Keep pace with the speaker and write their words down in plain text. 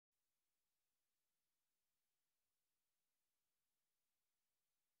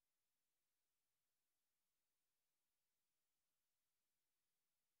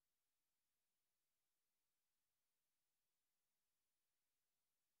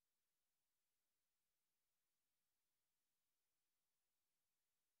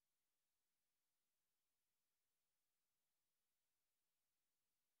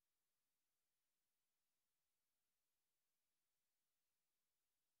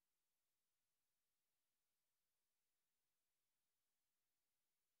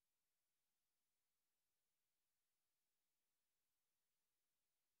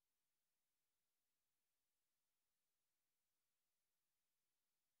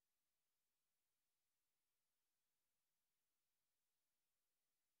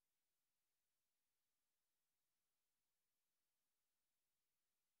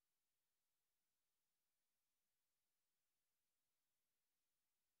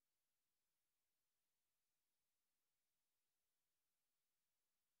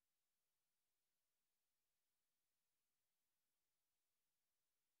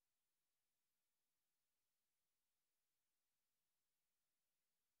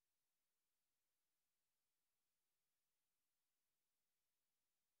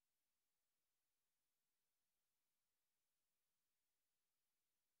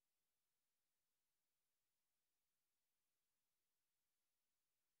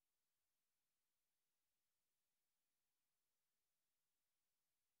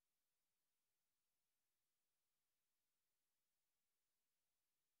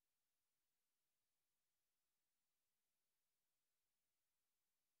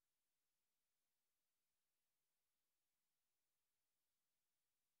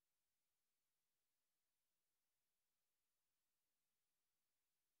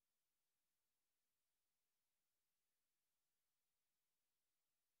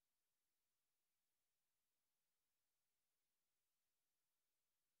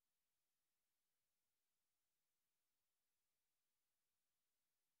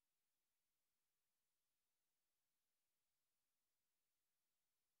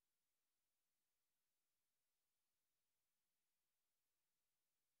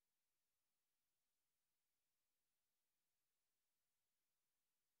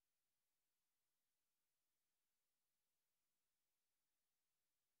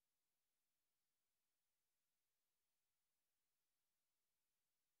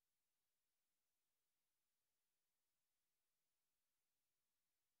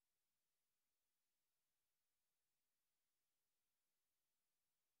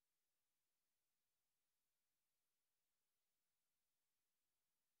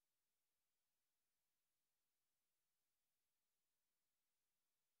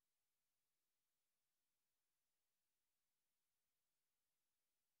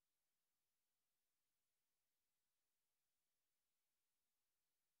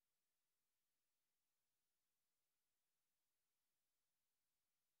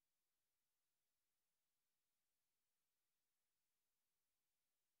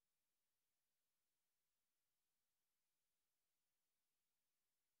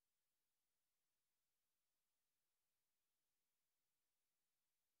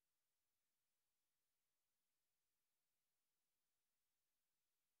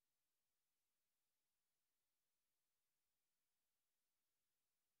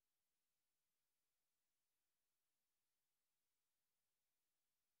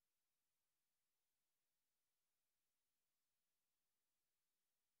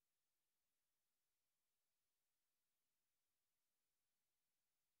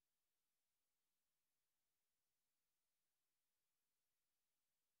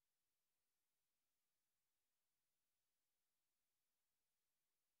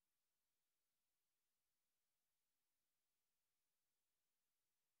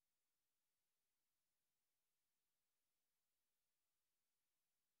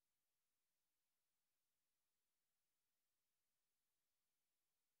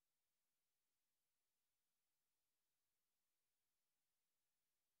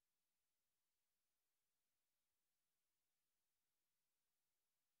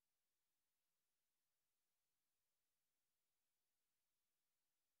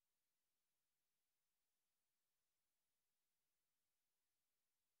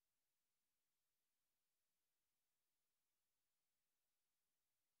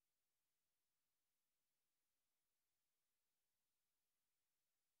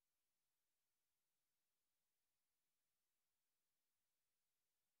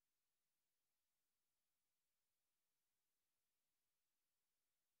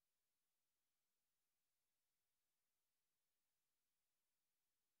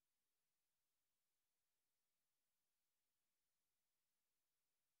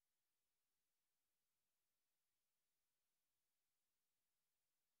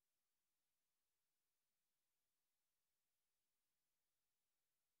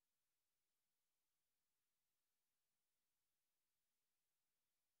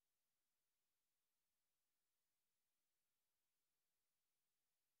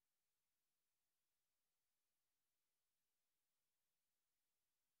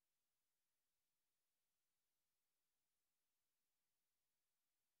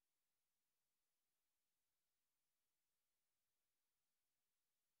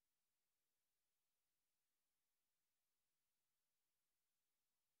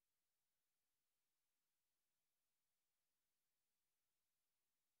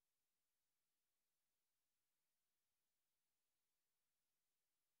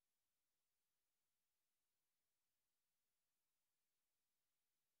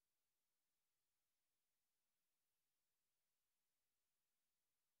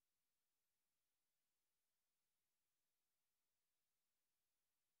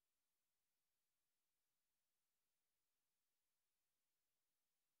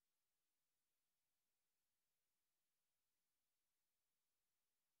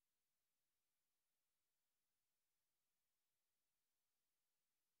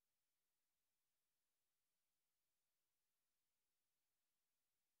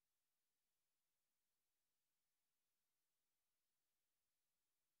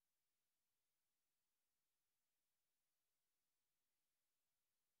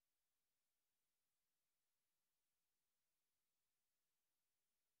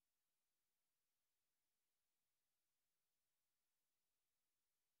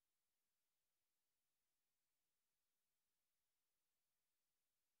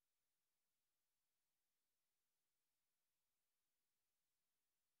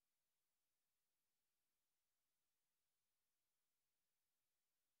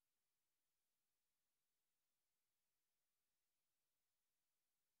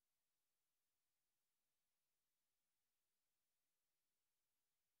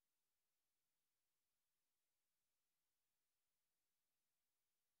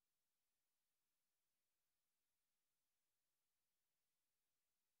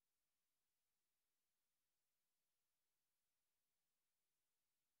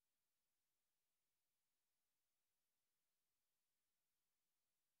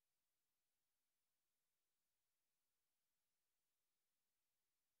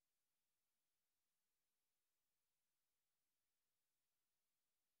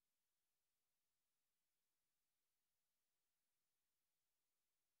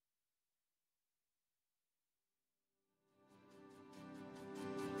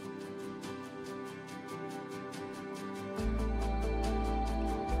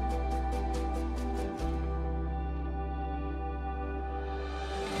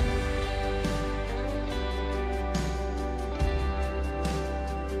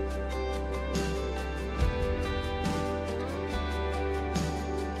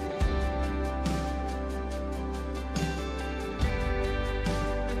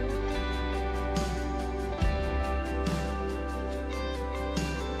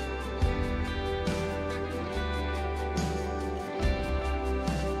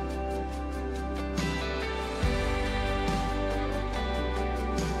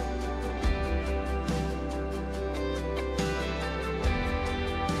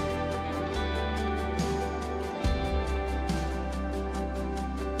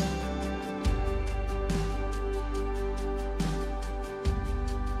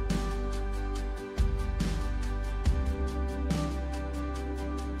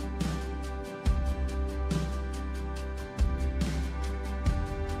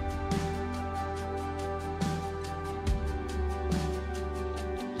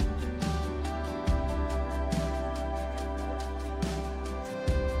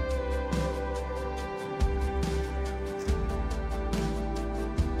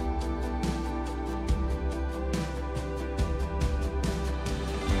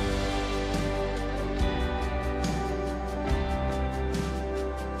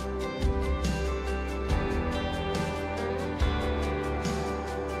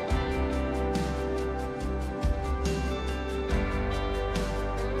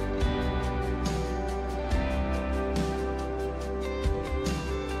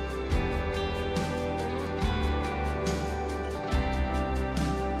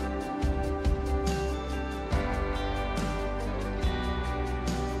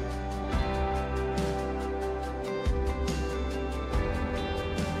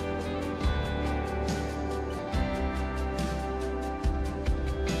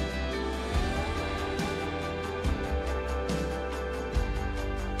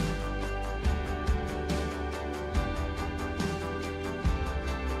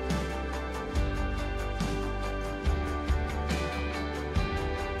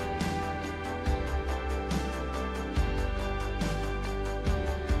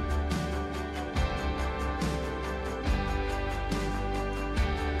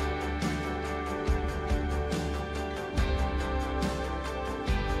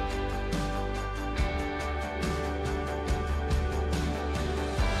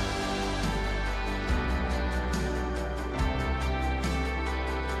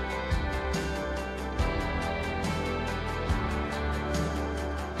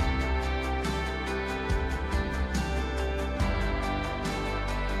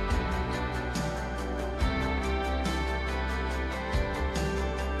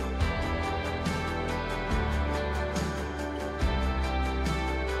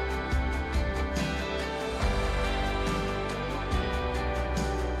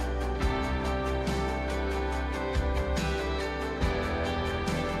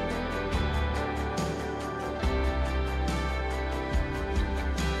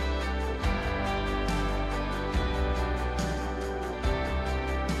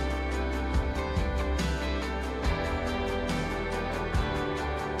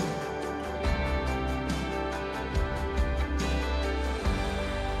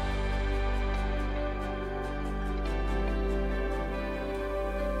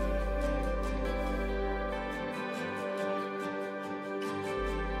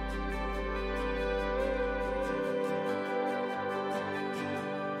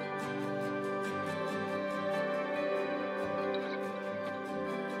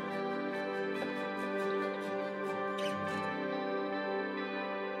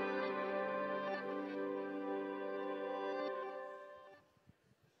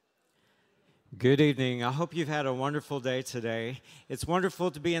Good evening. I hope you've had a wonderful day today. It's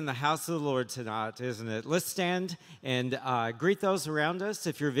wonderful to be in the house of the Lord tonight, isn't it? Let's stand and greet those around us.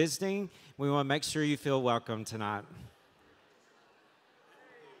 If you're visiting, we want to make sure you feel welcome tonight.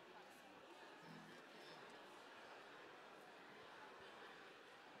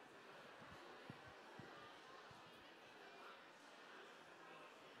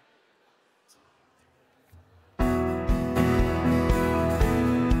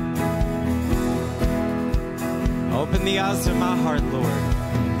 Open the eyes of my heart, Lord.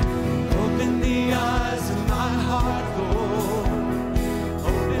 Open the eyes of my heart, Lord.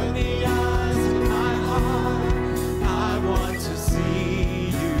 Open the eyes of my heart. I want to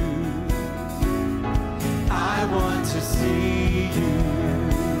see you. I want to see you.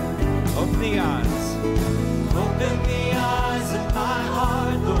 Open the eyes. Open the eyes of my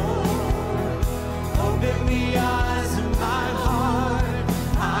heart, Lord. Open the eyes of my heart.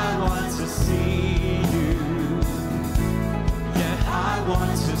 I want to see you. I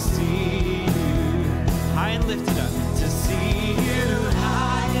want to see you high and lifted up. To see you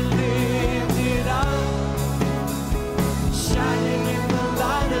high and lifted up, shining in the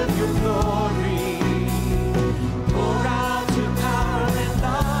light of your glory. Pour out your power and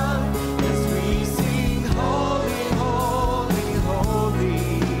love as we sing, holy, holy, holy.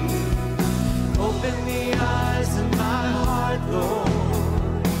 Open the eyes of my heart, Lord.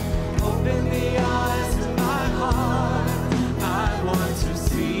 Open the eyes of my heart. I want to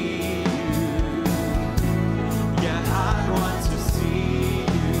see you. Yeah, I want to see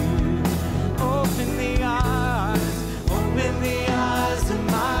you. Open the eyes of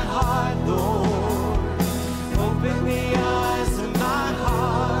my heart, Lord. Open the eyes of my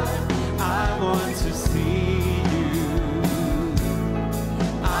heart. I want to see you.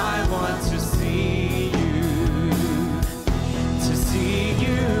 I want to see you. To see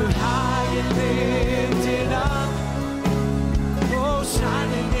you high and lifted up,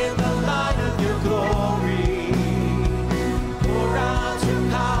 shining in the light of your glory. Pour out your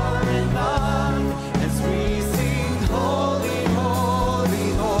power and love as we sing, holy,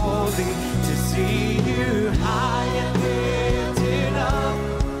 holy, holy. To see you high and lifted up,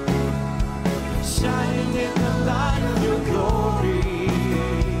 shining in the light of your glory.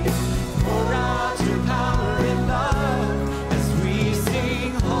 Pour out your power and love as we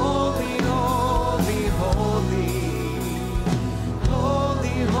sing, holy, holy, holy.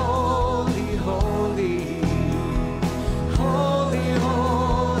 Holy, holy, holy, holy,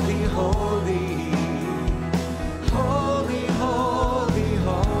 holy, holy, holy, holy,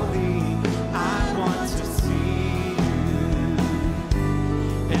 holy. I want to see you,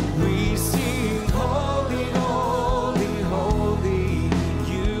 and we sing, holy, holy, holy.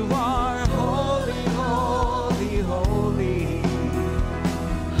 You are holy, holy, holy,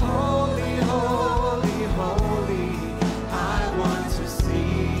 holy, holy, holy. I want to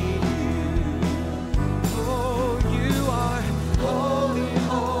see you. Oh, you are holy,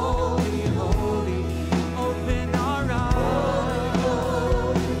 holy, holy. Open our eyes.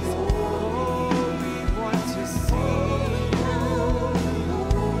 Oh, we want to see you.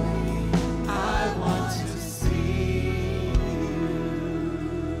 I want to see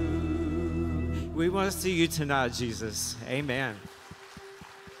you. We want to see you tonight, Jesus. Amen.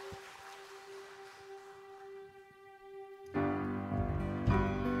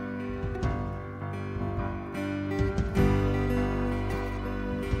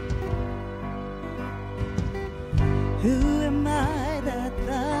 Who am I that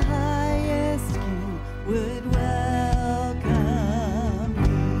the highest King would welcome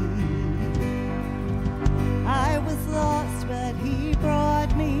me? I was lost, but he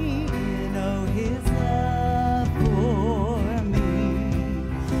brought me in. Oh, his love for me.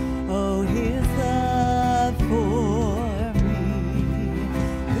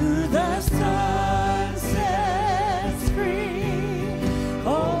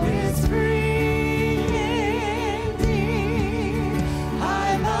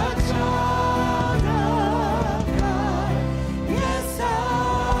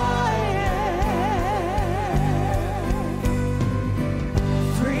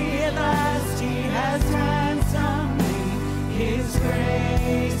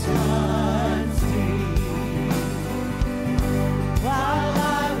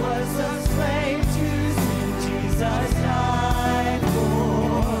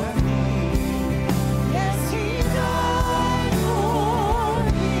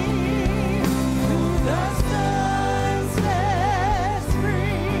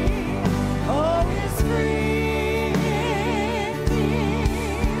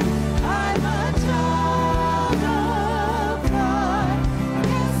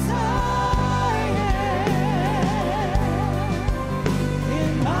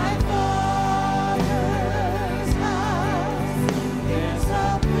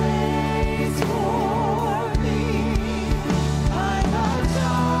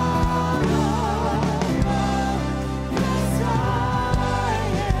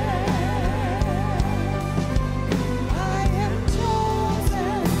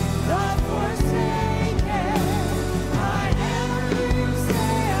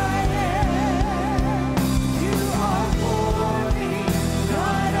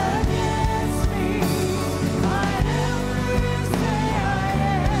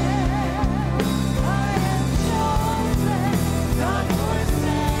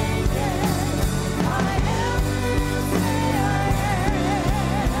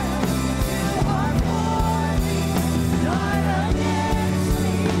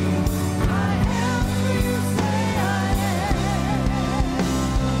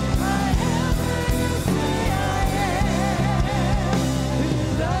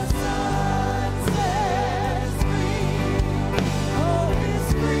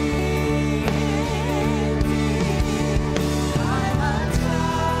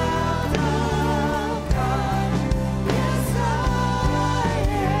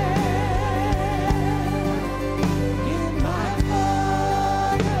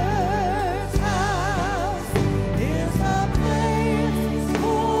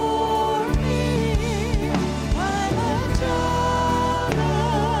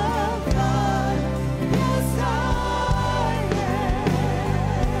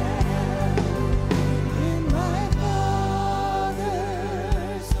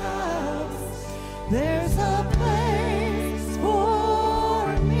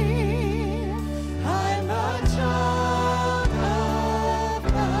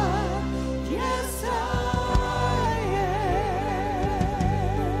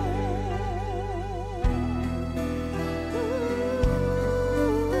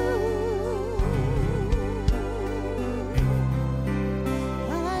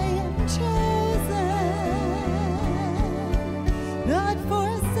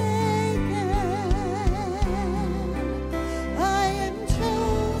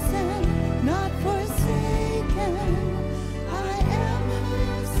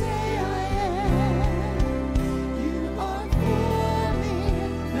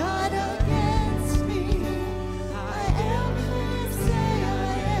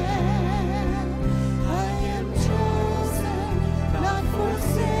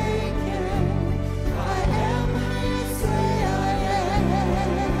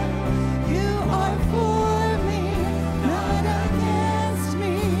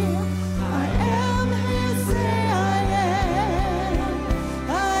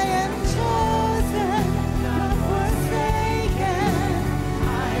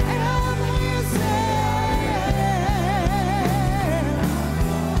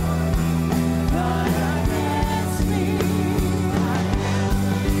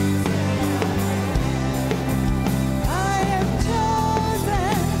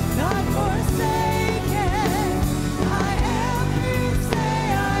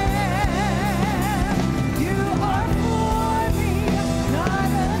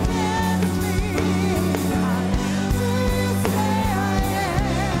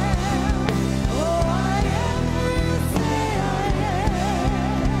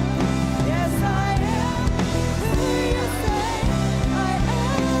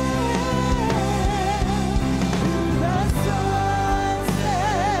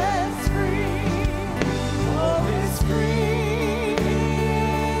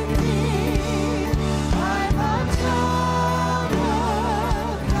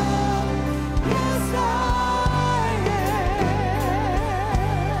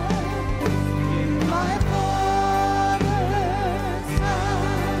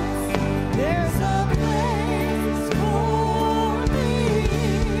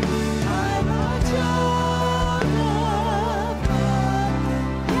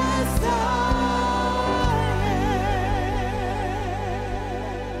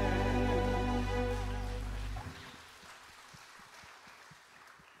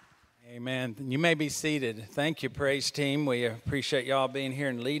 Amen. You may be seated. Thank you, praise team. We appreciate y'all being here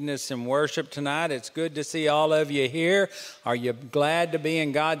and leading us in worship tonight. It's good to see all of you here. Are you glad to be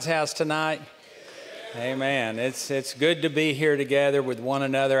in God's house tonight? Amen. It's good to be here together with one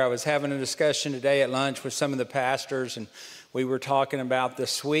another. I was having a discussion today at lunch with some of the pastors, and we were talking about the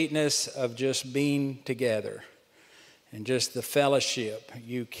sweetness of just being together and just the fellowship.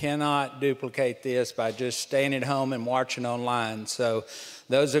 You cannot duplicate this by just staying at home and watching online. So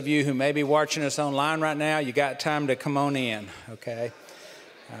those of you who may be watching us online right now, you got time to come on in, okay?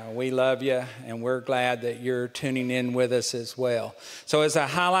 We love you, and we're glad that you're tuning in with us as well. So as I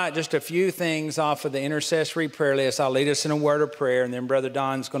highlight just a few things off of the intercessory prayer list, I'll lead us in a word of prayer, and then Brother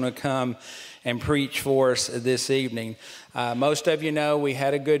Don's going to come and preach for us this evening. Most of you know we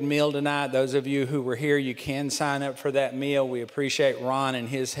had a good meal tonight. Those of you who were here, you can sign up for that meal. We appreciate Ron and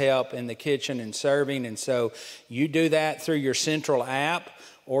his help in the kitchen and serving. And so you do that through your Central app,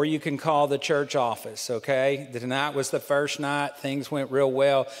 or you can call the church office, okay? Tonight was the first night. Things went real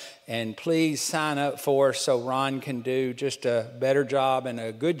well. And please sign up for us so Ron can do just a better job and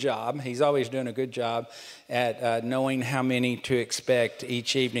a good job. He's always doing a good job at knowing how many to expect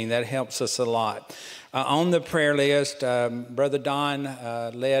each evening. That helps us a lot. On the prayer list, Brother Don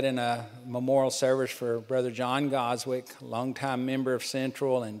led in a memorial service for Brother John Goswick, a longtime member of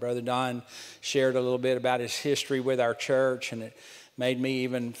Central, and Brother Don shared a little bit about his history with our church, and it made me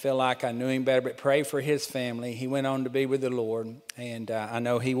even feel like I knew him better. But pray for his family. He went on to be with the Lord, and I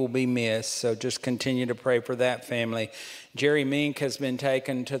know he will be missed, so just continue to pray for that family. Jerry Mink has been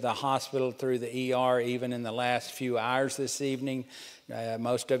taken to the hospital through the ER even in the last few hours this evening.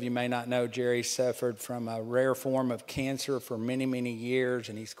 Most of you may not know Jerry suffered from a rare form of cancer for many, many years,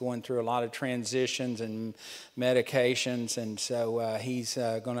 and he's going through a lot of transitions and medications, and so he's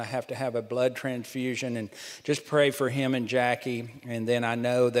going to have a blood transfusion, and just pray for him and Jackie. And then I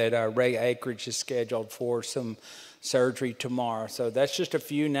know that Ray Akridge is scheduled for some surgery tomorrow. So that's just a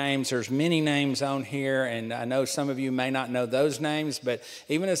few names. There's many names on here, and I know some of you may not know those names, but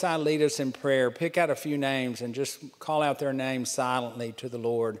even as I lead us in prayer, pick out a few names and just call out their names silently to the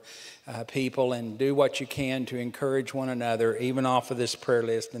Lord, people, and do what you can to encourage one another, even off of this prayer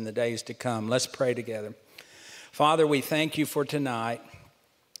list in the days to come. Let's pray together. Father, we thank you for tonight.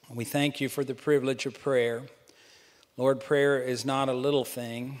 We thank you for the privilege of prayer. Lord, prayer is not a little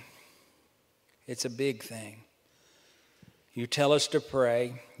thing. It's a big thing. You tell us to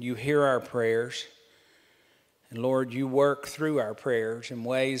pray. You hear our prayers. And Lord, you work through our prayers in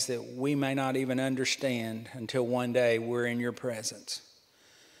ways that we may not even understand until one day we're in your presence.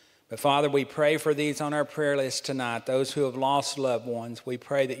 But Father, we pray for these on our prayer list tonight, those who have lost loved ones. We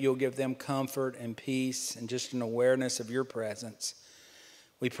pray that you'll give them comfort and peace and just an awareness of your presence.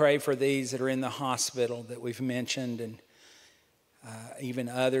 We pray for these that are in the hospital that we've mentioned, and even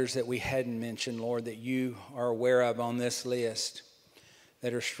others that we hadn't mentioned, Lord, that you are aware of on this list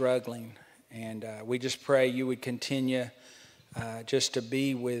that are struggling. And we just pray you would continue just to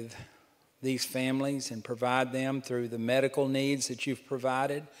be with these families and provide them through the medical needs that you've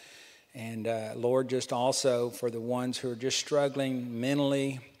provided. And Lord, just also for the ones who are just struggling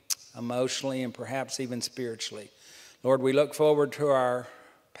mentally, emotionally, and perhaps even spiritually. Lord, we look forward to our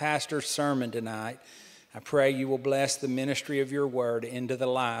pastor's sermon tonight. I pray you will bless the ministry of your word into the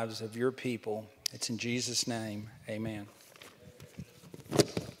lives of your people. It's in Jesus' name, amen.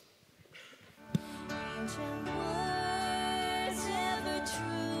 Ancient words ever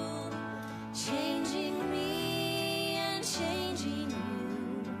true, changing me and changing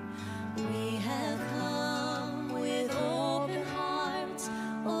you. We have come with open hearts.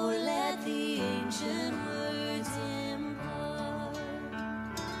 Oh, let the ancient words impart.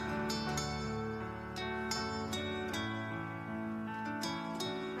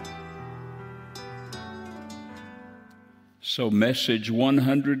 So message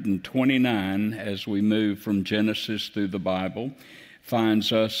 129, as we move from Genesis through the Bible,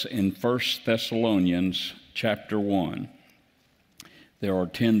 finds us in 1 Thessalonians chapter 1. There are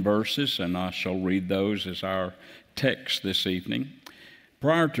 10 verses, and I shall read those as our text this evening.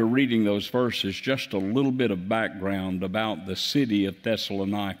 Prior to reading those verses, just a little bit of background about the city of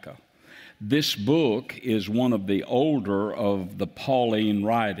Thessalonica. This book is one of the older of the Pauline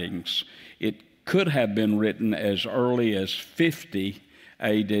writings. It could have been written as early as 50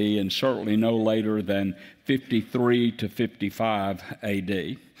 AD and certainly no later than 53 to 55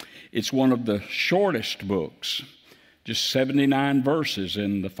 AD. It's one of the shortest books, just 79 verses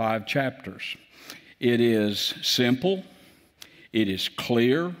in the 5 chapters. It is simple, it is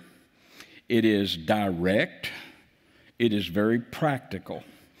clear, it is direct, it is very practical.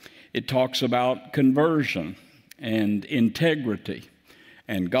 It talks about conversion and integrity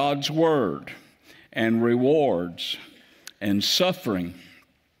and God's Word and rewards and suffering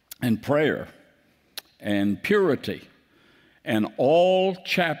and prayer and purity. And all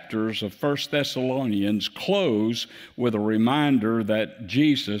chapters of 1 Thessalonians close with a reminder that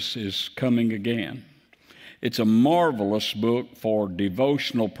Jesus is coming again. It's a marvelous book for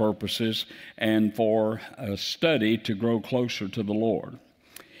devotional purposes and for a study to grow closer to the Lord.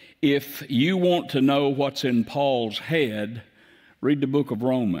 If you want to know what's in Paul's head, read the book of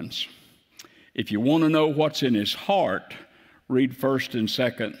Romans. If you want to know what's in his heart, read 1st and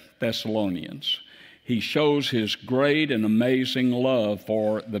 2nd Thessalonians. He shows his great and amazing love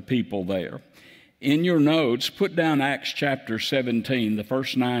for the people there. In your notes, put down Acts chapter 17, the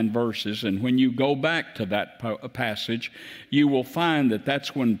first 9 verses, and when you go back to that passage, you will find that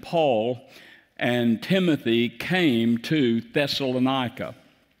that's when Paul and Timothy came to Thessalonica.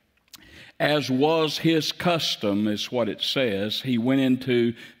 As was his custom, is what it says, he went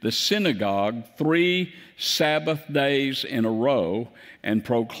into the synagogue 3 Sabbath days in a row and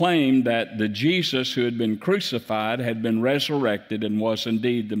proclaimed that the Jesus who had been crucified had been resurrected and was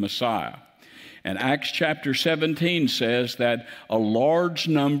indeed the Messiah. And Acts chapter 17 says that a large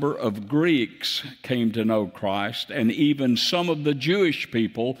number of Greeks came to know Christ, and even some of the Jewish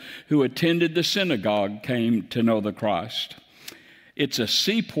people who attended the synagogue came to know the Christ. It's a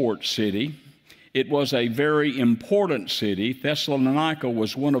seaport city. It was a very important city. Thessalonica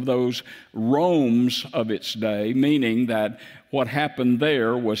was one of those Romes of its day, meaning that what happened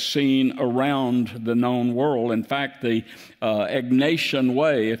there was seen around the known world. In fact, the Egnatian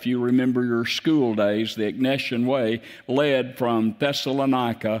Way, if you remember your school days, the Egnatian Way led from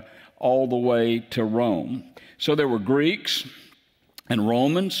Thessalonica all the way to Rome. So there were Greeks and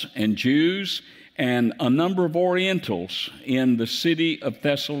Romans and Jews and a number of Orientals in the city of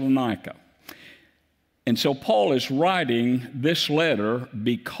Thessalonica. And so Paul is writing this letter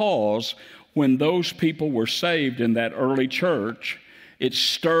because when those people were saved in that early church, it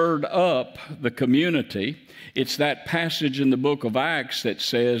stirred up the community. It's that passage in the book of Acts that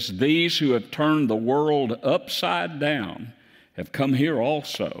says, "These who have turned the world upside down have come here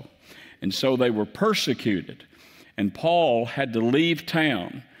also." And so they were persecuted. And Paul had to leave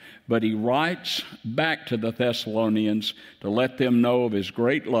town. But he writes back to the Thessalonians to let them know of his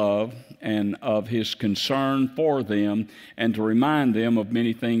great love and of his concern for them, and to remind them of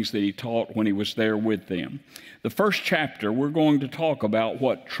many things that he taught when he was there with them. The first chapter, we're going to talk about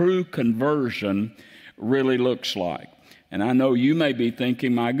what true conversion really looks like. And I know you may be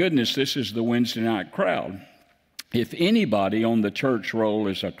thinking, my goodness, this is the Wednesday night crowd. If anybody on the church roll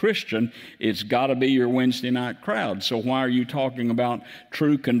is a Christian, it's got to be your Wednesday night crowd. So why are you talking about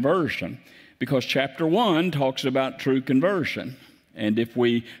true conversion? Because chapter 1 talks about true conversion. And if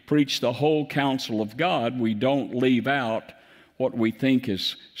we preach the whole counsel of God, we don't leave out what we think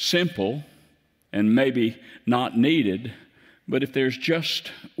is simple and maybe not needed. But if there's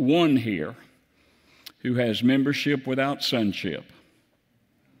just one here who has membership without sonship,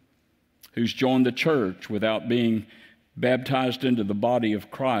 who's joined the church without being baptized into the body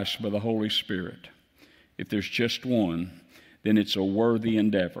of Christ by the Holy Spirit, if there's just one, then it's a worthy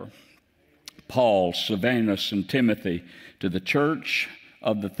endeavor. Paul, Silvanus, and Timothy, to the church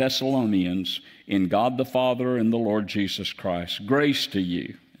of the Thessalonians, in God the Father and the Lord Jesus Christ, grace to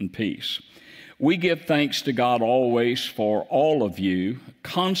you and peace. We give thanks to God always for all of you,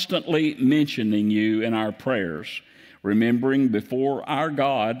 constantly mentioning you in our prayers, remembering before our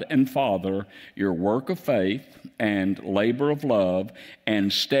God and Father your work of faith and labor of love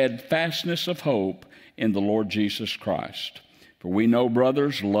and steadfastness of hope in the Lord Jesus Christ. For we know,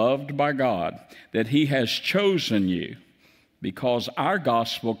 brothers, loved by God, that He has chosen you, because our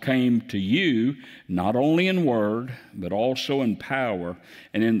gospel came to you not only in word, but also in power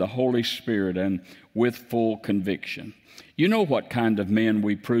and in the Holy Spirit and with full conviction. You know what kind of men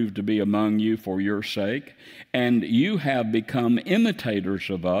we proved to be among you for your sake, and you have become imitators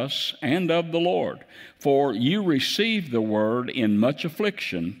of us and of the Lord. For you received the word in much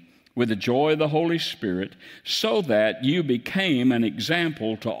affliction with the joy of the Holy Spirit, so that you became an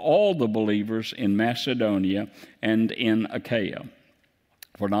example to all the believers in Macedonia and in Achaia.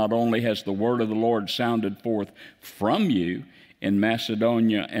 For not only has the word of the Lord sounded forth from you in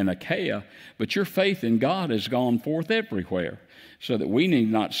Macedonia and Achaia, but your faith in God has gone forth everywhere, so that we need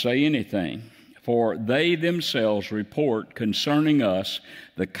not say anything. For they themselves report concerning us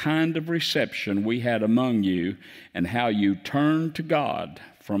the kind of reception we had among you, and how you turned to God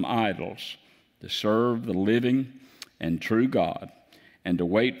from idols to serve the living and true God, and to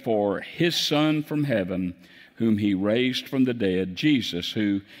wait for His Son from heaven, whom He raised from the dead, Jesus,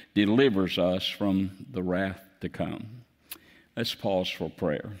 who delivers us from the wrath to come. Let's pause for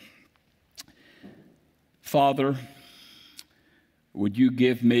prayer. Father, would you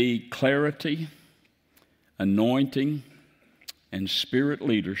give me clarity, anointing, and spirit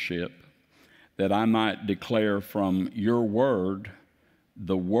leadership that I might declare from your word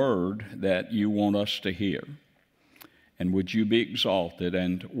the word that you want us to hear. And would you be exalted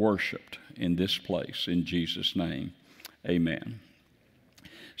and worshiped in this place, in Jesus' name, amen.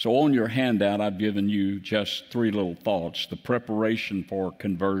 So on your handout, I've given you just 3 little thoughts: the preparation for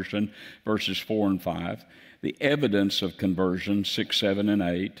conversion, verses 4 and 5, the evidence of conversion, 6, 7, and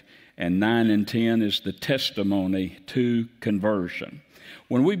 8, and 9 and 10 is the testimony to conversion.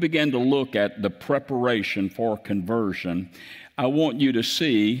 When we begin to look at the preparation for conversion, I want you to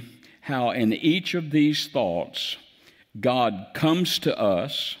see how in each of these thoughts, God comes to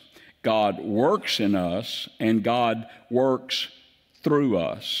us, God works in us, and God works through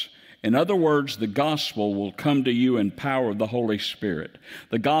us. In other words, the gospel will come to you in power of the Holy Spirit.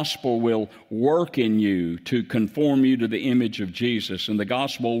 The gospel will work in you to conform you to the image of Jesus, and the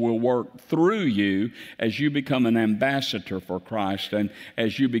gospel will work through you as you become an ambassador for Christ and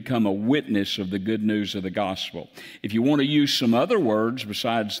as you become a witness of the good news of the gospel. If you want to use some other words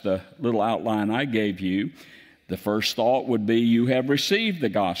besides the little outline I gave you, the first thought would be you have received the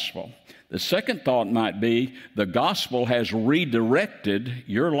gospel. The second thought might be the gospel has redirected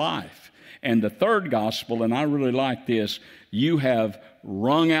your life. And the third gospel, and I really like this, you have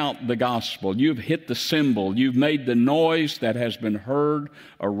rung out the gospel. You've hit the cymbal. You've made the noise that has been heard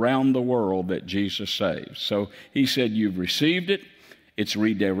around the world that Jesus saves. So he said you've received it, it's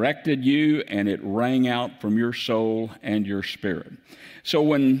redirected you, and it rang out from your soul and your spirit. So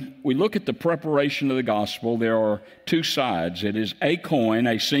when we look at the preparation of the gospel, there are 2 sides. It is a coin,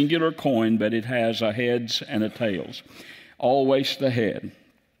 a singular coin, but it has a heads and a tails. Always the head,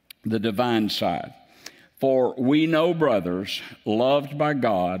 the divine side. For we know, brothers, loved by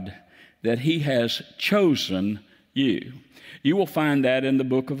God, that he has chosen you. You will find that in the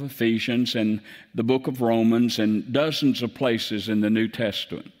book of Ephesians and the book of Romans and dozens of places in the New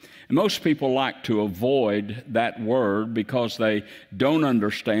Testament. And most people like to avoid that word because they don't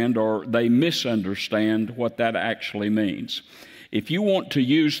understand or they misunderstand what that actually means. If you want to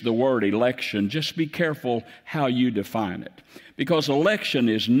use the word election, just be careful how you define it. Because election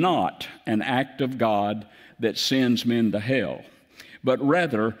is not an act of God that sends men to hell, but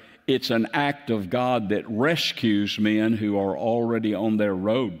rather it's an act of God that rescues men who are already on their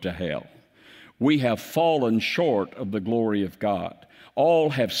road to hell. We have fallen short of the glory of God.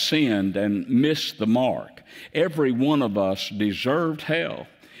 All have sinned and missed the mark. Every one of us deserved hell.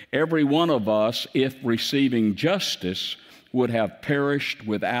 Every one of us, if receiving justice, would have perished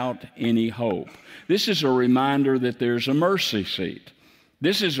without any hope. This is a reminder that there's a mercy seat.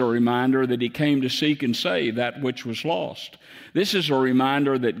 This is a reminder that he came to seek and save that which was lost. This is a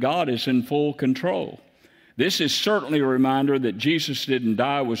reminder that God is in full control. This is certainly a reminder that Jesus didn't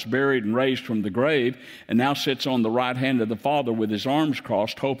die, was buried, and raised from the grave, and now sits on the right hand of the Father with his arms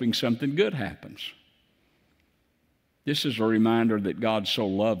crossed, hoping something good happens. This is a reminder that God so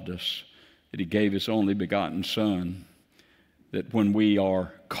loved us that he gave his only begotten Son, that when we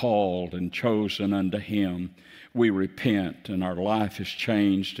are called and chosen unto him, we repent and our life is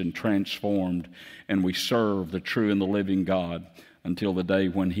changed and transformed, and we serve the true and the living God until the day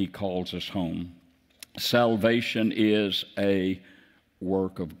when he calls us home. Salvation is a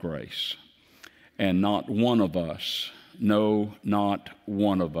work of grace, and not one of us, no, not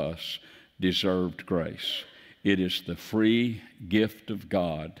one of us, deserved grace. It is the free gift of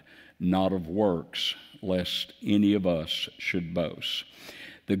God, not of works, lest any of us should boast.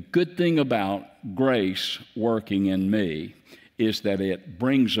 The good thing about grace working in me is that it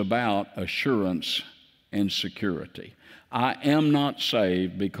brings about assurance and security. I am not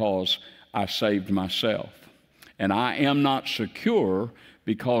saved because I saved myself, and I am not secure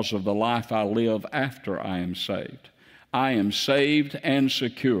because of the life I live after I am saved. I am saved and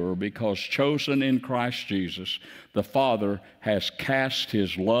secure because chosen in Christ Jesus, the Father has cast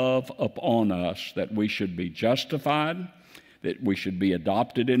his love upon us that we should be justified, that we should be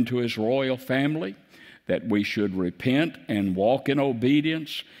adopted into his royal family, that we should repent and walk in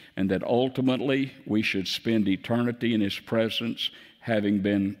obedience, and that ultimately we should spend eternity in his presence having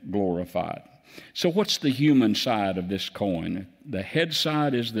been glorified. So what's the human side of this coin? The head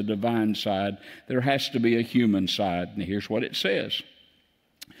side is the divine side. There has to be a human side, and here's what it says.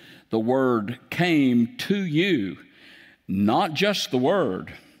 The Word came to you, not just the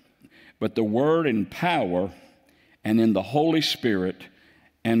Word, but the Word in power and in the Holy Spirit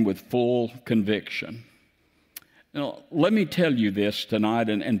and with full conviction. Now, let me tell you this tonight,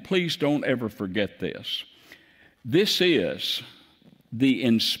 and please don't ever forget this. This is the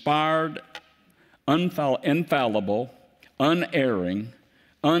inspired, infallible, unerring,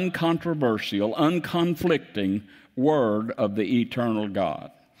 uncontroversial, unconflicting Word of the eternal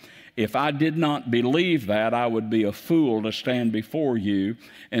God. If I did not believe that, I would be a fool to stand before you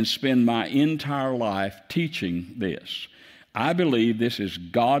and spend my entire life teaching this. I believe this is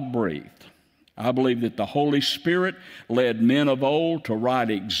God-breathed. I believe that the Holy Spirit led men of old to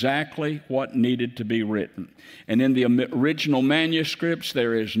write exactly what needed to be written. And in the original manuscripts,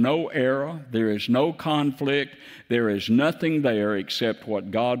 there is no error, there is no conflict, there is nothing there except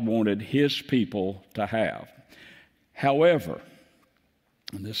what God wanted His people to have. However,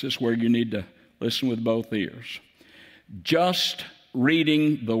 and this is where you need to listen with both ears, just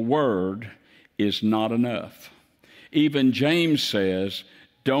reading the Word is not enough. Even James says,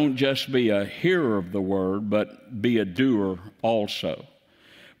 don't just be a hearer of the Word, but be a doer also.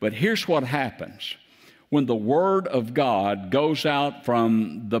 But here's what happens. When the Word of God goes out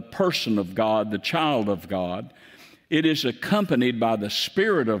from the person of God, the child of God, it is accompanied by the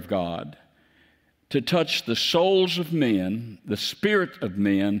Spirit of God to touch the souls of men, the spirit of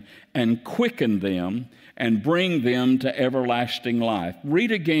men, and quicken them and bring them to everlasting life.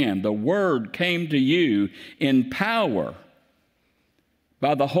 Read again. The Word came to you in power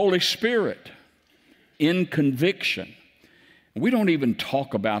by the Holy Spirit, in conviction. We don't even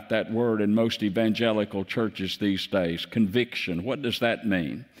talk about that word in most evangelical churches these days, conviction. What does that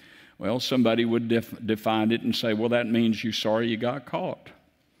mean? Well, somebody would define it and say, well, that means you're sorry you got caught.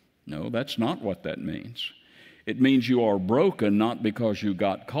 No, that's not what that means. It means you are broken not because you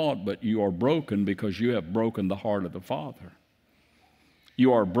got caught, but you are broken because you have broken the heart of the Father.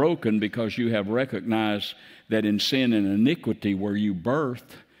 You are broken because you have recognized that in sin and iniquity were you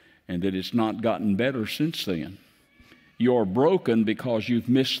birthed and that it's not gotten better since then. You are broken because you've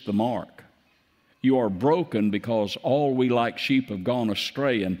missed the mark. You are broken because all we like sheep have gone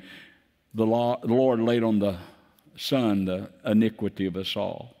astray, and the Lord laid on the Son the iniquity of us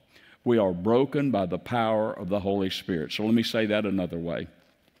all. We are broken by the power of the Holy Spirit. So let me say that another way.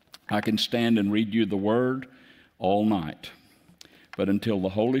 I can stand and read you the Word all night, but until the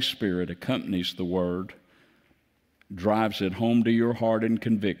Holy Spirit accompanies the Word, drives it home to your heart in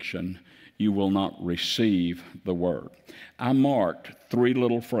conviction, you will not receive the Word. I marked 3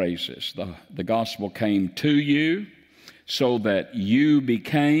 little phrases. The gospel came to you, so that you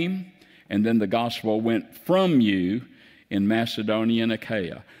became, and then the gospel went from you in Macedonia and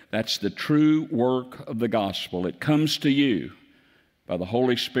Achaia. That's the true work of the gospel. It comes to you by the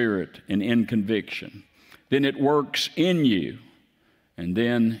Holy Spirit and in conviction. Then it works in you, and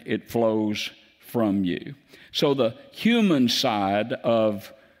then it flows from you. So the human side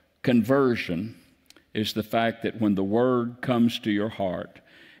of conversion is the fact that when the Word comes to your heart,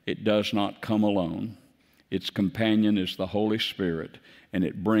 it does not come alone. Its companion is the Holy Spirit, and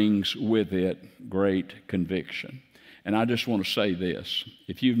it brings with it great conviction. And I just want to say this.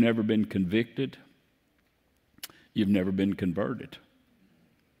 If you've never been convicted, you've never been converted.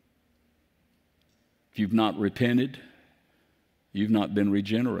 If you've not repented, you've not been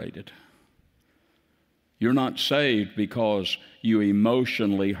regenerated. You're not saved because you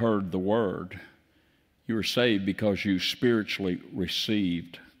emotionally heard the Word. You were saved because you spiritually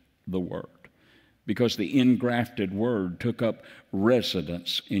received the Word, because the engrafted Word took up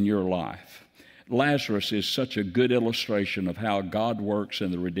residence in your life. Lazarus is such a good illustration of how God works in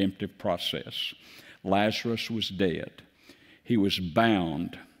the redemptive process. Lazarus was dead. He was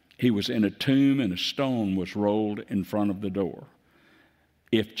bound. He was in a tomb, and a stone was rolled in front of the door.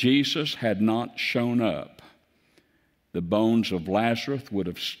 If Jesus had not shown up, the bones of Lazarus would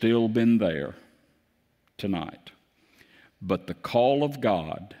have still been there tonight. But the call of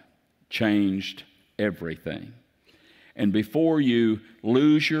God changed everything. And before you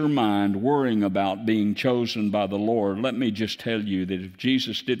lose your mind worrying about being chosen by the Lord, let me just tell you that if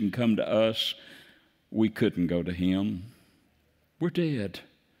Jesus didn't come to us, we couldn't go to Him. We're dead.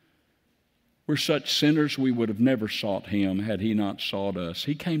 We're such sinners we would have never sought Him had He not sought us.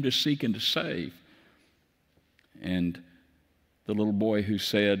 He came to seek and to save. And the little boy who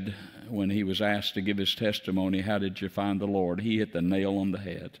said, when he was asked to give his testimony, how did you find the Lord? He hit the nail on the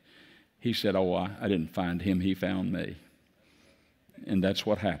head. He said, oh, I didn't find Him, He found me. And that's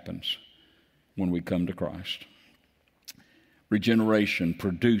what happens when we come to Christ. Regeneration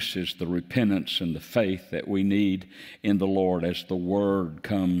produces the repentance and the faith that we need in the Lord as the Word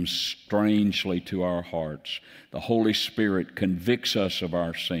comes strangely to our hearts. The Holy Spirit convicts us of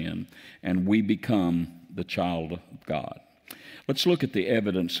our sin, and we become the child of God. Let's look at the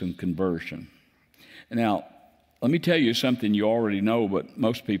evidence in conversion. Now, let me tell you something you already know, but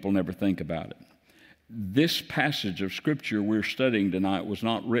most people never think about it. this passage of Scripture we're studying tonight was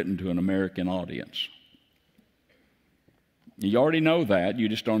not written to an American audience. You already know that. You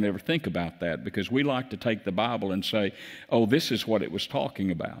just don't ever think about that, because we like to take the Bible and say, oh, this is what it was talking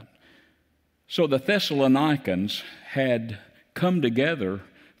about. So the Thessalonians had come together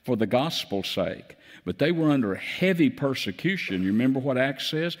for the gospel's sake, but they were under heavy persecution. You remember what Acts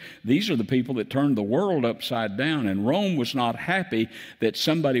says? These are the people that turned the world upside down, and Rome was not happy that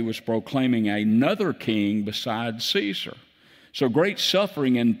somebody was proclaiming another king besides Caesar. So great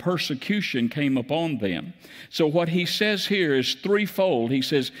suffering and persecution came upon them. So what he says here is threefold. He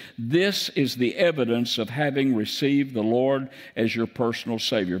says, this is the evidence of having received the Lord as your personal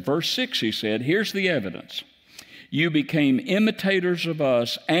Savior. Verse 6, he said, here's the evidence. You became imitators of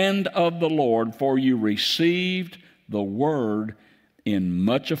us and of the Lord, for you received the word in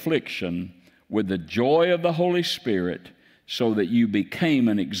much affliction with the joy of the Holy Spirit, so that you became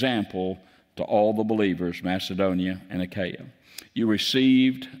an example to all the believers, Macedonia and Achaia. You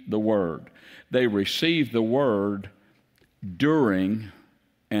received the word. They received the word during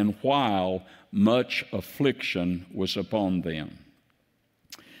and while much affliction was upon them.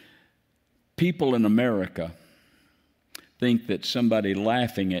 People in America think that somebody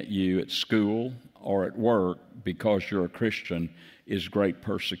laughing at you at school or at work because you're a Christian is great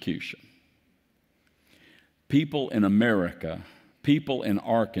persecution. People in America, people in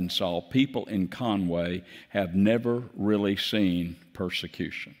Arkansas, people in Conway have never really seen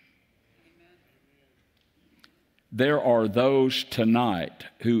persecution. There are those tonight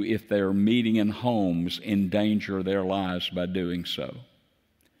who, if they're meeting in homes, endanger their lives by doing so.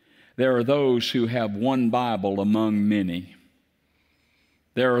 There are those who have one Bible among many.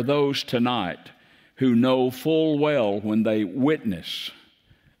 There are those tonight who know full well when they witness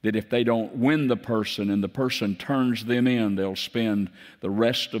that if they don't win the person and the person turns them in, they'll spend the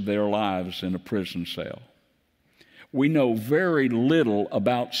rest of their lives in a prison cell. We know very little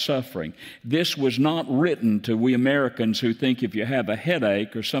about suffering. This was not written to we Americans who think if you have a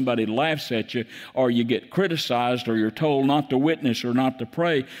headache or somebody laughs at you or you get criticized or you're told not to witness or not to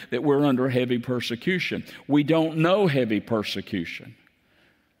pray that we're under heavy persecution. We don't know heavy persecution.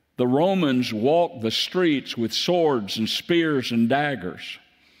 The Romans walked the streets with swords and spears and daggers.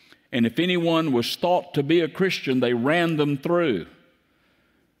 And if anyone was thought to be a Christian, they ran them through.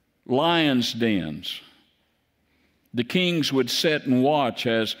 Lions' dens. The kings would sit and watch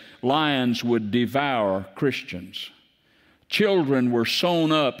as lions would devour Christians. Children were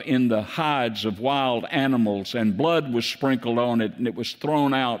sewn up in the hides of wild animals, and blood was sprinkled on it, and it was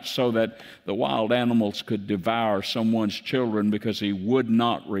thrown out so that the wild animals could devour someone's children because he would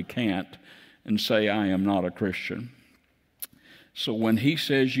not recant and say, I am not a Christian. So when he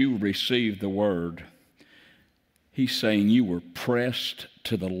says you received the word, he's saying you were pressed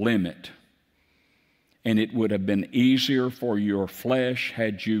to the limit. And it would have been easier for your flesh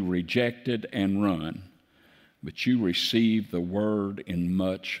had you rejected and run. But you received the word in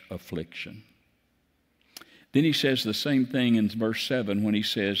much affliction. Then he says the same thing in verse 7 when he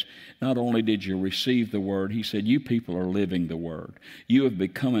says, not only did you receive the word, he said, you people are living the word. You have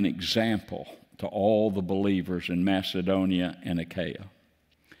become an example to all the believers in Macedonia and Achaia.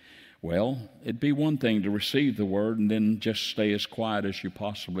 Well, it'd be one thing to receive the word and then just stay as quiet as you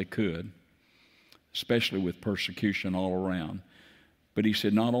possibly could, especially with persecution all around. But he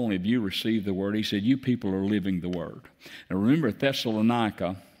said, not only have you received the word, he said, you people are living the word. Now remember,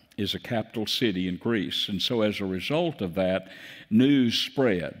 Thessalonica is a capital city in Greece. And so as a result of that, news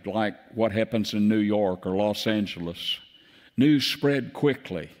spread, like what happens in New York or Los Angeles. News spread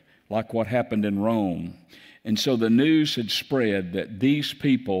quickly, like what happened in Rome. And so the news had spread that these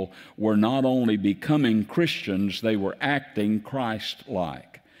people were not only becoming Christians, they were acting Christ-like.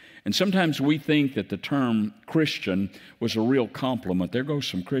 And sometimes we think that the term Christian was a real compliment. There go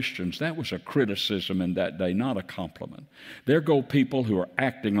some Christians. That was a criticism in that day, not a compliment. There go people who are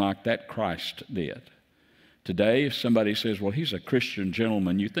acting like that Christ did. Today, if somebody says, well, he's a Christian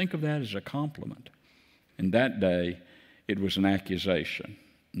gentleman, you think of that as a compliment. In that day, it was an accusation,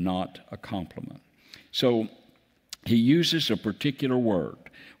 not a compliment. So he uses a particular word.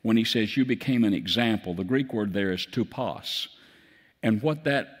 When he says you became an example, the Greek word there is tupos. And what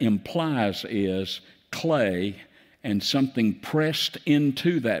that implies is clay and something pressed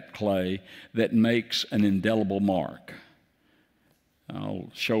into that clay that makes an indelible mark. I'll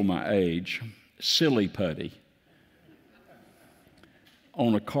show my age. Silly putty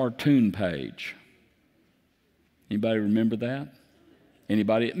on a cartoon page. Anybody remember that?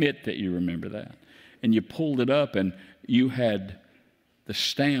 Anybody admit that you remember that? And you pulled it up and you had the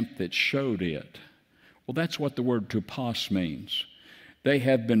stamp that showed it. Well, that's what the word tupos means. They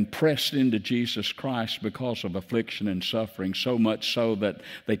have been pressed into Jesus Christ because of affliction and suffering, so much so that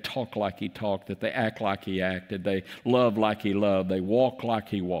they talk like he talked, that they act like he acted, they love like he loved, they walk like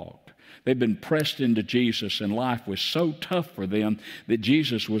he walked. They've been pressed into Jesus, and life was so tough for them that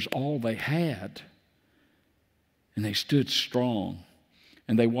Jesus was all they had. And they stood strong.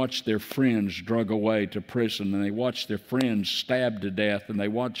 And they watched their friends drug away to prison, and they watched their friends stabbed to death, and they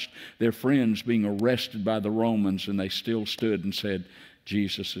watched their friends being arrested by the Romans, and they still stood and said,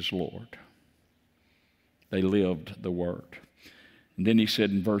 Jesus is Lord. They lived the word. And then he said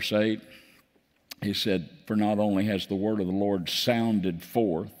in verse 8, he said, for not only has the word of the Lord sounded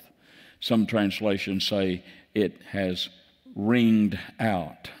forth, some translations say it has ringed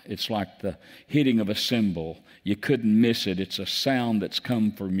out. It's like the hitting of a cymbal. You couldn't miss it. It's a sound that's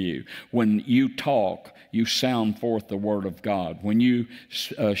come from you. When you talk, you sound forth the word of God. When you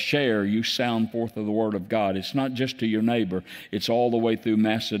share, you sound forth of the word of God. It's not just to your neighbor. It's all the way through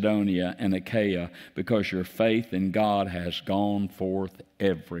Macedonia and Achaia, because your faith in God has gone forth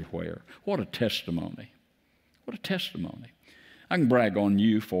everywhere. What a testimony. What a testimony. I can brag on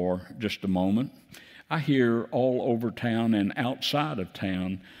you for just a moment. I hear all over town and outside of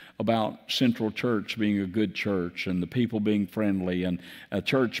town about Central Church being a good church and the people being friendly and a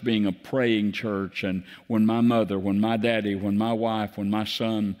church being a praying church. And when my mother, when my daddy, when my wife, when my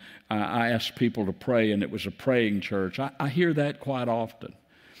son, I asked people to pray and it was a praying church. I hear that quite often.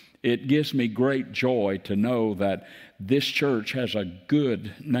 It gives me great joy to know that this church has a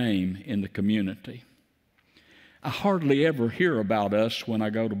good name in the community. I hardly ever hear about us when I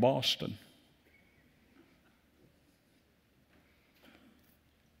go to Boston.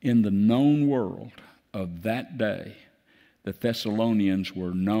 In the known world of that day, the Thessalonians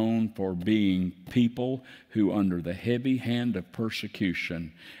were known for being people who, under the heavy hand of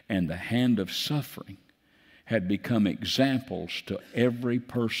persecution and the hand of suffering, had become examples to every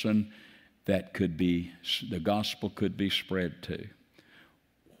person that the gospel could be spread to.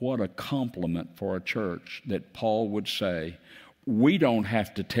 What a compliment for a church that Paul would say, we don't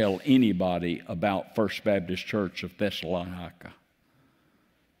have to tell anybody about First Baptist Church of Thessalonica.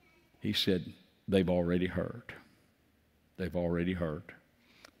 He said, they've already heard. They've already heard.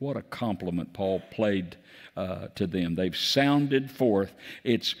 What a compliment Paul played to them. They've sounded forth.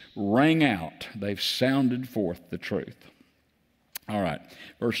 It's rang out. They've sounded forth the truth. All right,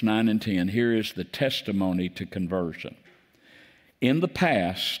 verse 9 and 10. Here is the testimony to conversion. In the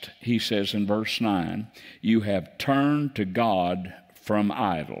past, he says in verse 9, you have turned to God from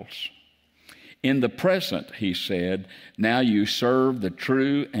idols. In the present, he said, now you serve the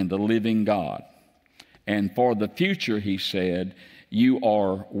true and the living God. And for the future, he said, you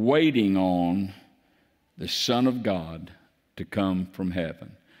are waiting on the Son of God to come from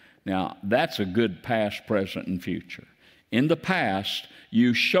heaven. Now, that's a good past, present, and future. In the past,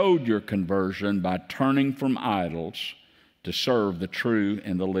 you showed your conversion by turning from idols to serve the true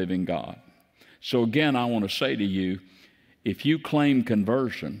and the living God. So again, I want to say to you, if you claim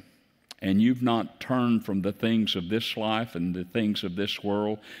conversion and you've not turned from the things of this life and the things of this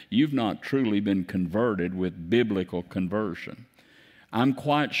world, you've not truly been converted with biblical conversion. I'm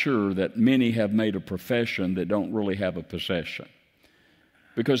quite sure that many have made a profession that don't really have a possession.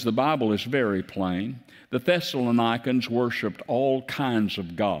 Because the Bible is very plain. The Thessalonians worshiped all kinds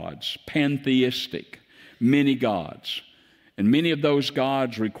of gods, pantheistic, many gods. And many of those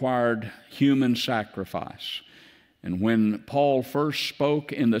gods required human sacrifice. And when Paul first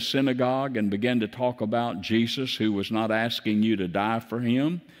spoke in the synagogue and began to talk about Jesus, who was not asking you to die for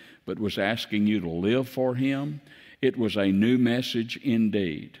him, but was asking you to live for him, it was a new message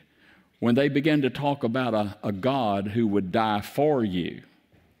indeed. When they began to talk about a God who would die for you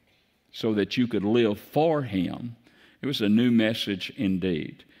so that you could live for him, it was a new message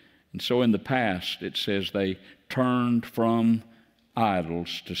indeed. And so in the past, it says they turned from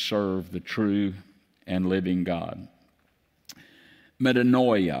idols to serve the true and living God.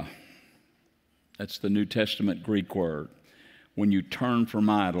 Metanoia, that's the New Testament Greek word. When you turn from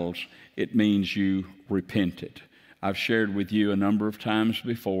idols, it means you repented. I've shared with you a number of times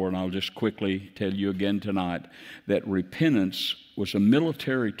before, and I'll just quickly tell you again tonight, that repentance was a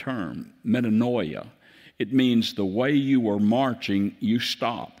military term, metanoia. It means the way you were marching, you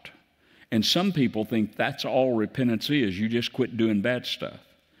stopped. And some people think that's all repentance is. You just quit doing bad stuff.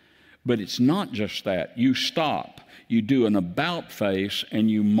 But it's not just that. You stop. You do an about face and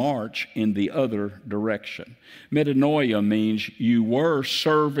you march in the other direction. Metanoia means you were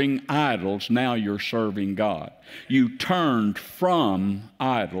serving idols, now you're serving God. You turned from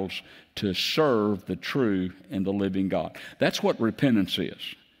idols to serve the true and the living God. That's what repentance is.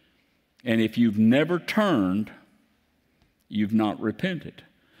 And if you've never turned, you've not repented.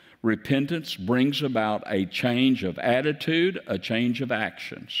 Repentance brings about a change of attitude, a change of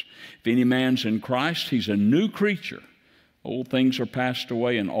actions. If any man's in Christ, he's a new creature. Old things are passed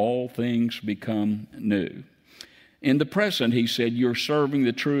away and all things become new. In the present, he said, you're serving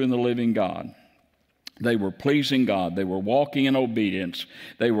the true and the living God. They were pleasing God. They were walking in obedience.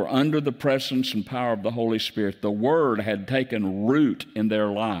 They were under the presence and power of the Holy Spirit. The Word had taken root in their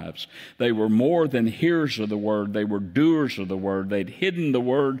lives. They were more than hearers of the Word. They were doers of the Word. They'd hidden the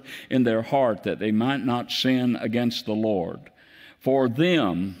Word in their heart that they might not sin against the Lord. For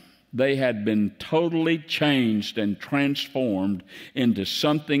them, they had been totally changed and transformed into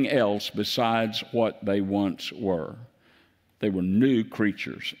something else besides what they once were. They were new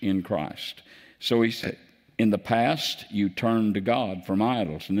creatures in Christ. So he said, in the past, you turned to God from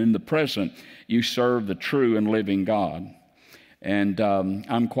idols, and in the present, you serve the true and living God. And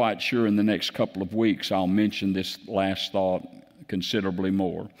I'm quite sure in the next couple of weeks, I'll mention this last thought considerably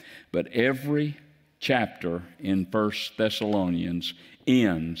more. But every chapter in 1 Thessalonians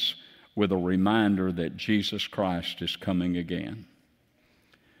ends with a reminder that Jesus Christ is coming again.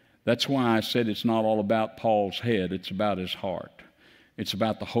 That's why I said it's not all about Paul's head, it's about his heart. It's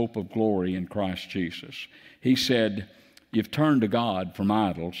about the hope of glory in Christ Jesus. He said, you've turned to God from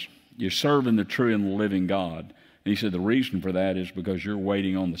idols. You're serving the true and the living God. And he said the reason for that is because you're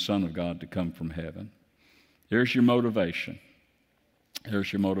waiting on the Son of God to come from heaven. There's your motivation.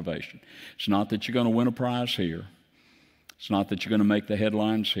 There's your motivation. It's not that you're going to win a prize here. It's not that you're going to make the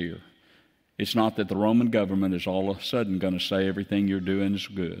headlines here. It's not that the Roman government is all of a sudden going to say everything you're doing is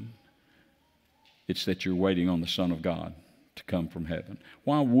good. It's that you're waiting on the Son of God to come from heaven.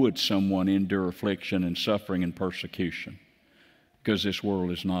 Why would someone endure affliction and suffering and persecution? Because this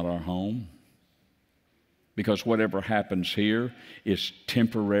world is not our home. Because whatever happens here is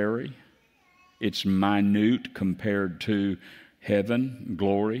temporary. It's minute compared to heaven,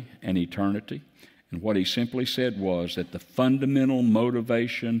 glory, and eternity. And what he simply said was that the fundamental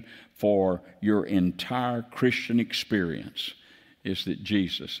motivation for your entire Christian experience is that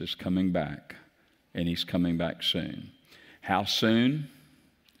Jesus is coming back, and he's coming back soon. How soon?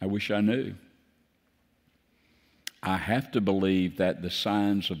 I wish I knew. I have to believe that the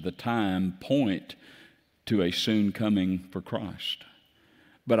signs of the time point to a soon coming for Christ.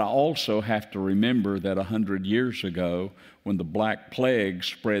 But I also have to remember that 100 years ago, when the Black Plague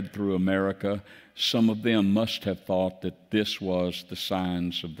spread through America, some of them must have thought that this was the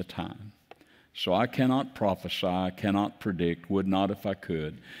signs of the time. So I cannot prophesy, I cannot predict, would not if I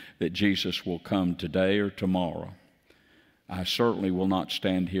could, that Jesus will come today or tomorrow. I certainly will not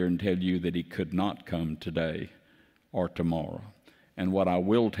stand here and tell you that he could not come today or tomorrow. And what I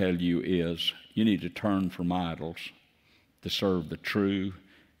will tell you is you need to turn from idols to serve the true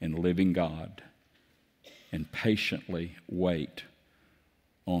and living God and patiently wait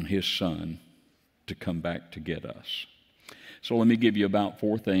on his Son to come back to get us. So let me give you about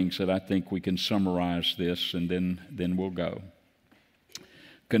 4 things that I think we can summarize this, and then we'll go.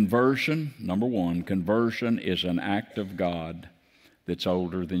 Conversion, number 1, conversion is an act of God that's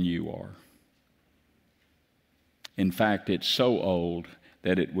older than you are. In fact, it's so old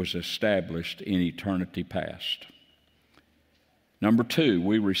that it was established in eternity past. Number 2,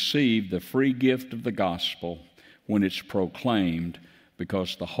 we receive the free gift of the gospel when it's proclaimed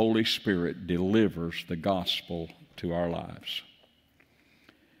because the Holy Spirit delivers the gospel to our lives.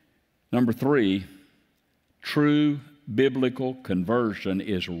 Number 3, true biblical conversion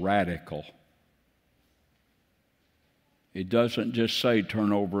is radical. It doesn't just say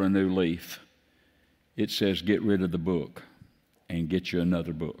turn over a new leaf. It says get rid of the book and get you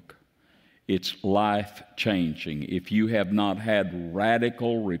another book. It's life-changing. If you have not had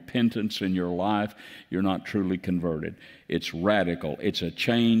radical repentance in your life, you're not truly converted. It's radical. It's a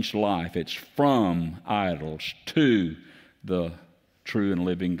changed life. It's from idols to the true and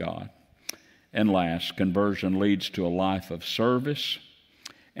living God. And last, conversion leads to a life of service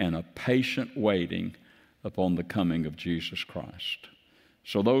and a patient waiting upon the coming of Jesus Christ.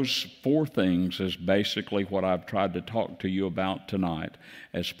 So those 4 things is basically what I've tried to talk to you about tonight.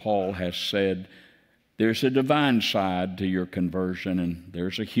 As Paul has said, there's a divine side to your conversion and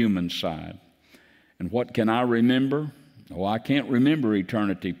there's a human side. And what can I remember? Oh, I can't remember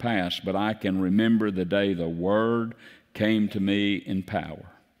eternity past, but I can remember the day the Word came to me in power.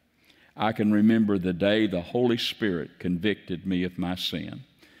 I can remember the day the Holy Spirit convicted me of my sin.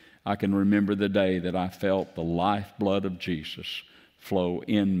 I can remember the day that I felt the lifeblood of Jesus flow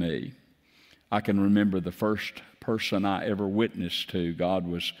in me. I can remember the first person I ever witnessed to. God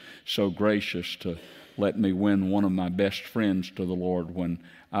was so gracious to let me win one of my best friends to the Lord when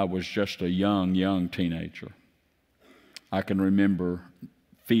I was just a young teenager. I can remember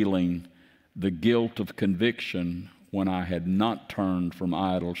feeling the guilt of conviction when I had not turned from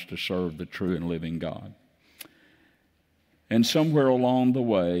idols to serve the true and living God. And somewhere along the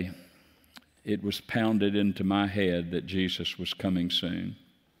way, it was pounded into my head that Jesus was coming soon.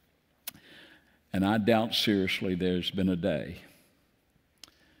 And I doubt seriously there's been a day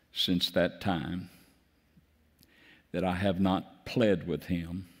since that time that I have not pled with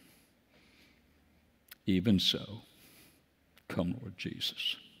him, even so, come Lord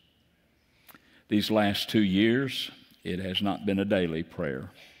Jesus. These last 2 years, it has not been a daily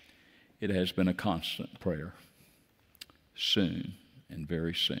prayer. It has been a constant prayer. Soon, and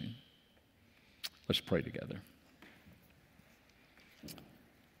very soon. Let's pray together.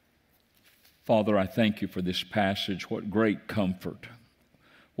 Father, I thank you for this passage. What great comfort,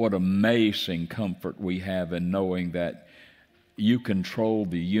 what amazing comfort we have in knowing that you control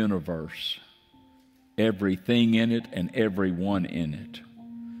the universe, everything in it and everyone in it.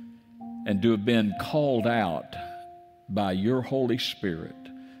 And to have been called out by your Holy Spirit,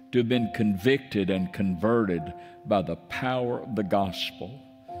 to have been convicted and converted by the power of the gospel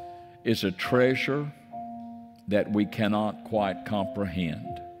is a treasure that we cannot quite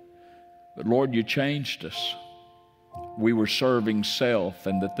comprehend. But Lord, you changed us. We were serving self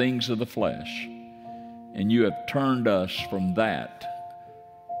and the things of the flesh, and you have turned us from that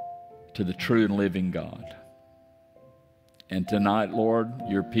to the true and living God. And tonight, Lord,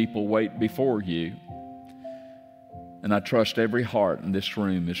 your people wait before you. And I trust every heart in this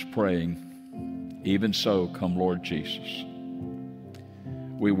room is praying, even so, come Lord Jesus.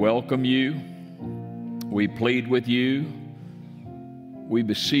 We welcome you. We plead with you. We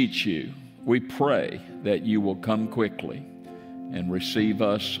beseech you. We pray that you will come quickly and receive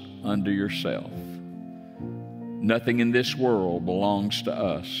us unto yourself. Nothing in this world belongs to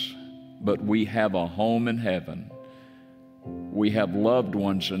us, but we have a home in heaven. We have loved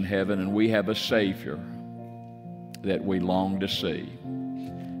ones in heaven, and we have a Savior that we long to see.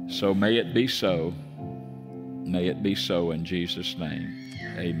 So may it be so. May it be so in Jesus' name.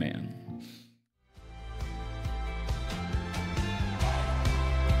 Amen.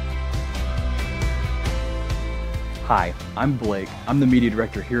 Hi, I'm Blake. I'm the media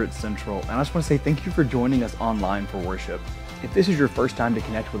director here at Central, and I just want to say thank you for joining us online for worship. If this is your first time to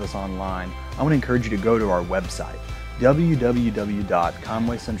connect with us online, I want to encourage you to go to our website,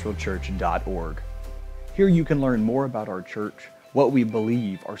 www.conwaycentralchurch.org. Here you can learn more about our church, what we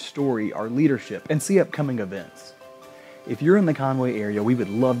believe, our story, our leadership, and see upcoming events. If you're in the Conway area, we would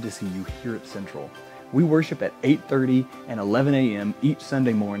love to see you here at Central. We worship at 8:30 and 11 a.m. each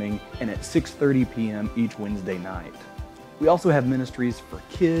Sunday morning and at 6:30 p.m. each Wednesday night. We also have ministries for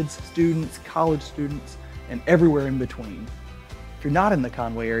kids, students, college students, and everywhere in between. If you're not in the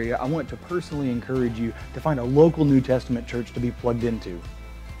Conway area, I want to personally encourage you to find a local New Testament church to be plugged into.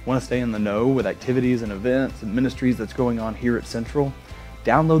 Want to stay in the know with activities and events and ministries that's going on here at Central?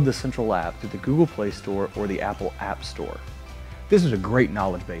 Download the Central app through the Google Play Store or the Apple App Store. This is a great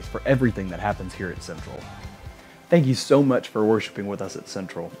knowledge base for everything that happens here at Central. Thank you so much for worshiping with us at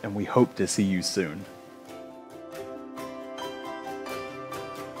Central, and we hope to see you soon.